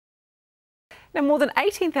Now, more than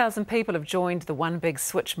 18,000 people have joined the One Big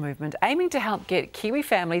Switch movement, aiming to help get Kiwi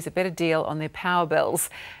families a better deal on their power bills.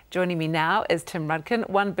 Joining me now is Tim Rudkin,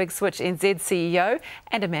 One Big Switch NZ CEO,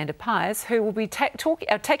 and Amanda Pyers, who will be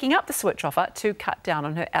taking up the switch offer to cut down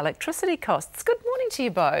on her electricity costs. Good morning to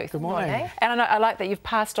you both. Good morning. And I like that you've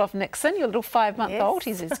passed off Nixon, your little 5-month-old.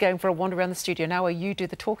 Yes. He's going for a wander around the studio now where you do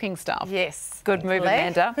the talking stuff. Yes. Good move,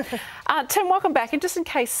 Amanda. Tim, welcome back. And just in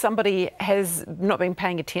case somebody has not been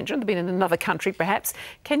paying attention, they've been in another country perhaps,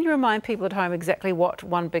 can you remind people at home exactly what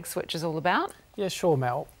One Big Switch is all about? Yeah, sure,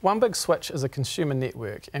 Mel. One Big Switch is a consumer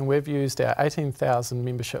network, and we've used our 18,000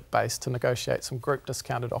 membership base to negotiate some group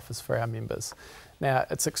discounted offers for our members. Now,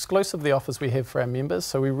 it's exclusive the offers we have for our members,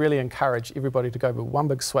 so we really encourage everybody to go to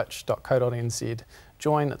onebigswitch.co.nz.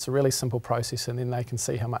 Join, it's a really simple process, and then they can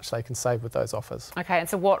see how much they can save with those offers. Okay, and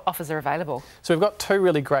so what offers are available? So we've got two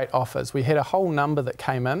really great offers. We had a whole number that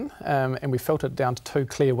came in, and we filtered down to two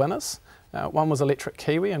clear winners. One was Electric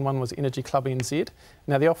Kiwi and one was Energy Club NZ.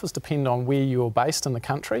 Now the offers depend on where you're based in the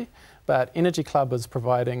country, but Energy Club is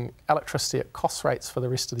providing electricity at cost rates for the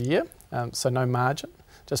rest of the year, so no margin,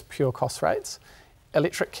 just pure cost rates.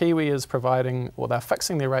 Electric Kiwi is providing, or they're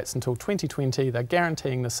fixing their rates until 2020, they're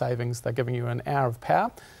guaranteeing the savings, they're giving you an hour of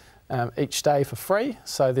power each day for free,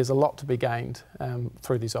 so there's a lot to be gained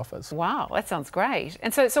through these offers. Wow, that sounds great.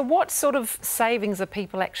 And so what sort of savings are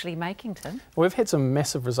people actually making, Tim? We've had some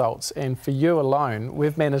massive results, and for you alone,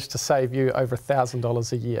 we've managed to save you over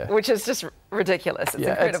 $1,000 a year. Which is just ridiculous, it's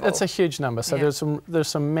incredible. It's a huge number, so there's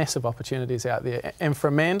some massive opportunities out there. And for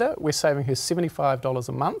Amanda, we're saving her $75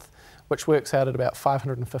 a month, which works out at about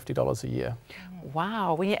 $550 a year.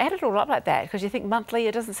 Wow, when you add it all up like that, because you think monthly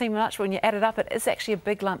it doesn't seem much, but when you add it up it is actually a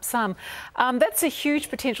big lump sum. That's a huge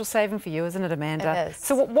potential saving for you, isn't it, Amanda? It is.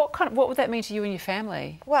 So what would that mean to you and your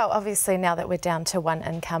family? Well, obviously now that we're down to one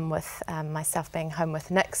income with myself being home with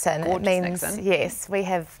Nixon, Gorgeous it means, Nixon. Yes, we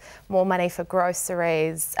have more money for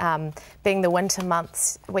groceries. Being the winter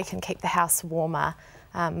months, we can keep the house warmer.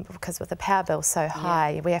 Because with the power bill so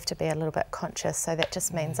high, we have to be a little bit conscious, so that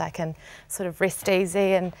just means I can sort of rest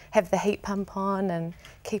easy and have the heat pump on and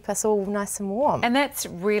keep us all nice and warm. And that's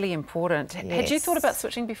really important. Yes. Had you thought about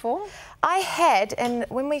switching before? I had, and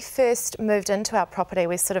when we first moved into our property,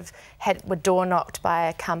 we sort of were door knocked by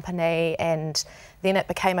a company, and then it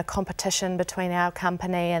became a competition between our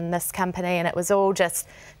company and this company, and it was all just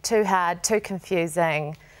too hard, too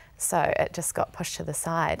confusing. So it just got pushed to the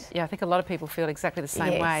side. Yeah, I think a lot of people feel exactly the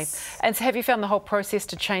same way. And so have you found the whole process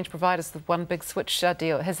to change providers, the One Big Switch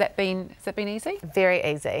deal, has that been easy? Very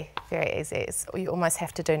easy, very easy. You almost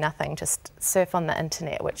have to do nothing, just surf on the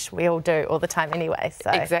internet, which we all do all the time anyway.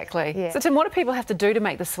 So. Exactly. Yeah. So Tim, what do people have to do to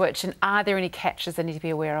make the switch, and are there any catches they need to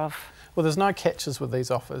be aware of? Well, there's no catches with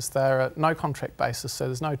these offers. They're at no contract basis, so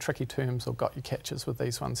there's no tricky terms or got you catches with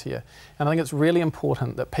these ones here. And I think it's really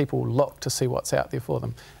important that people look to see what's out there for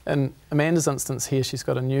them. In Amanda's instance here, she's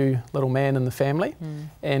got a new little man in the family,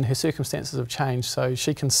 and her circumstances have changed, so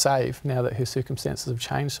she can save now that her circumstances have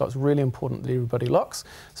changed, so it's really important that everybody looks.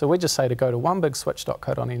 So we just say to go to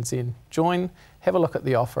onebigswitch.co.nz, join, have a look at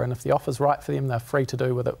the offer, and if the offer's right for them, they're free to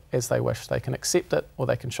do with it as they wish. They can accept it or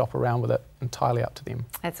they can shop around with it, entirely up to them.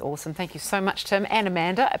 That's awesome. Thank you so much, Tim and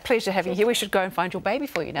Amanda. A pleasure having you here. We should go and find your baby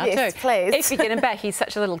for you now, yes, too. Please. If you get him back, he's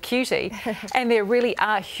such a little cutie. And there really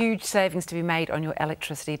are huge savings to be made on your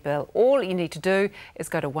electricity bill. All you need to do is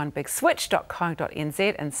go to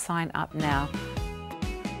onebigswitch.co.nz and sign up now.